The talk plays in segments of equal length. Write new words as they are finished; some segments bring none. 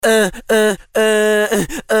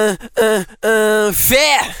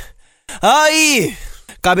Fé! Aí!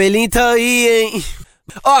 Cabelinho tá aí, hein?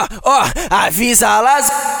 Ó, avisa lá,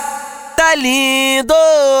 tá lindo,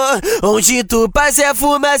 onde tu passa é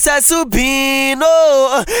fumaça subindo,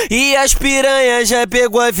 e as piranhas já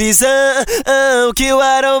pegou a visão, que o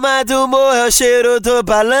aroma do morro é o cheiro do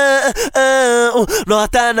balão. Nós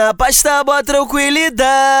tá na paz, tá boa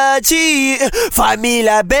tranquilidade,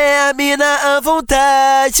 família bem, a mina à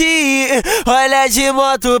vontade, olha de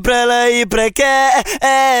moto pra lá e pra cá,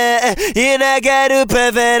 e negaram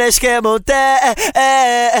pra veras que é montar,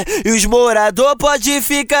 e os morador pode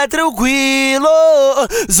ficar tranquilo,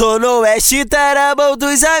 Zona Oeste tá na mão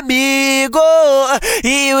dos amigos,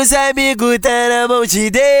 e os amigos tá na mão de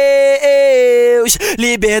Deus.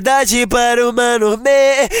 Liberdade para o mano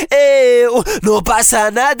meu, não passa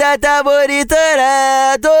nada, tá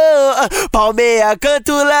monitorado. Palmeia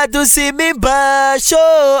canto lá do cima embaixo,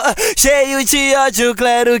 cheio de ódio,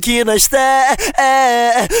 claro que nós tá.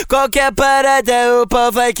 Qualquer parada o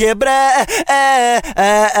pau vai quebrar.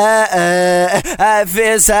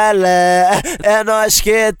 Avisa lá, é nós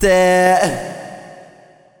que tem.